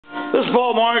This is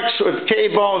Paul Marx with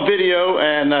KBON Video,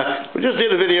 and we just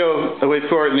did a video with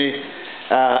Courtney.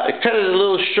 Cut it a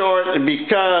little short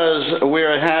because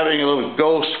we're having a little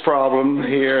ghost problem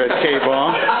here at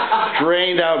KBON.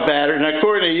 Drained out battery. Now,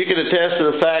 Courtney, you can attest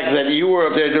to the fact that you were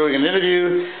up there doing an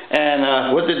interview,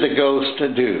 and what did the ghost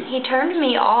do? He turned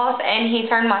me off, and he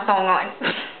turned my song on.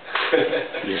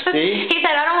 You see? He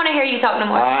said, I don't want to hear you talk no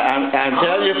more. I'm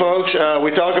telling you, folks,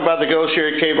 we talk about the ghost here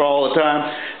at KBON all the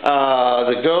time.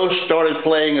 The ghost started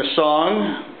playing a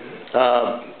song.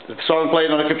 The song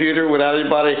played on the computer without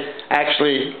anybody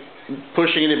actually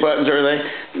pushing any buttons or anything.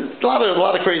 A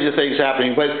lot of crazy things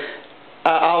happening. But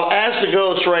I'll ask the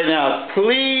ghost right now,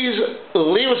 please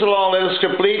leave us alone. Let us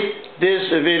complete this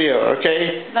video,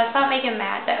 okay? Let's not make him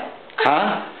mad, though.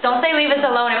 Huh? Don't say leave us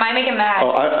alone. It might make him mad.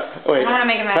 Oh, wait. I don't want to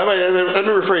make him mad. Let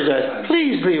me rephrase that.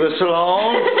 Please leave us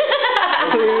alone.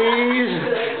 Please.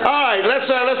 All right, let's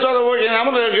start the work.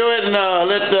 I'm going to go ahead and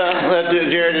let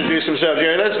Jaryd introduce himself.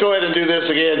 Jaryd, let's go ahead and do this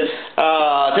again.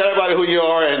 Tell everybody who you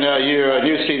are and your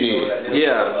new CD.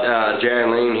 Yeah, Jaryd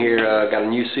Lane here. Got a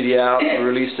new CD out,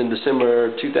 released in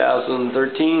December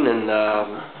 2013, and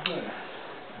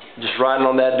just riding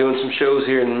on that, doing some shows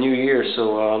here in the new year,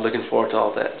 so looking forward to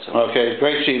all that. So. Okay,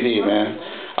 great CD, man.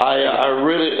 I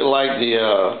really like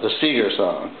the Seeger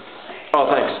song. Oh,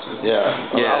 thanks.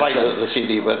 Yeah. I like the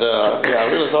CD, but yeah, I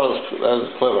really thought that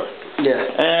was clever. Yeah.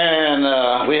 And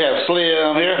we have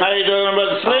Slim here. How you doing,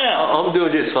 brother Slim? I'm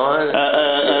doing just fine.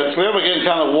 Slim again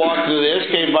kind of walked through this,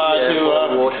 came by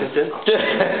to Washington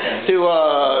to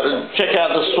check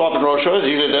out the Swamp and Roll show as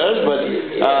he usually does, but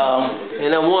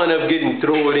and I wound up getting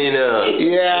thrown in.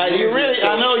 Yeah, you really.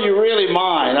 I know you really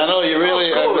mind. I know you really.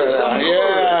 Yeah.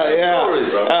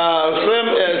 Slim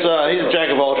is he's a jack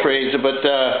of all trades, but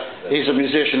he's a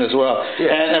musician as well,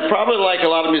 and probably like a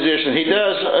lot of musicians, he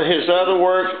does his other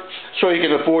work so he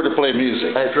can afford to play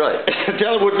music. That's right.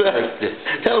 Tell him what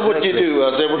you do.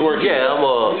 What work? Yeah,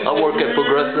 I work at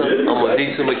Progressive. I'm a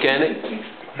diesel mechanic,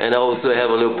 and I also have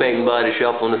a little paint and body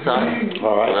shop on the side.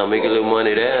 All right. And I make a little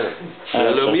money there.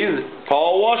 A little music.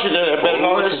 Paul Washington, better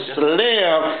known as Slim,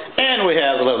 and we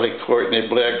have the lovely Courtney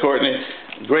Blair. Courtney,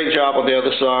 great job on the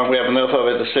other song. We have enough of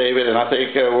it to save it, and I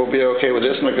think we'll be okay with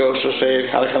this one. The ghost will save.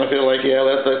 I kind of feel like, yeah,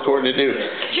 let Courtney do.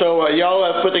 So y'all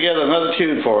have put together another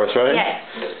tune for us, right? Yes.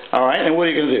 All right, and what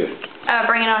are you going to do?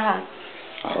 Bring it on home.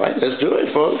 All right, let's do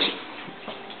it, folks.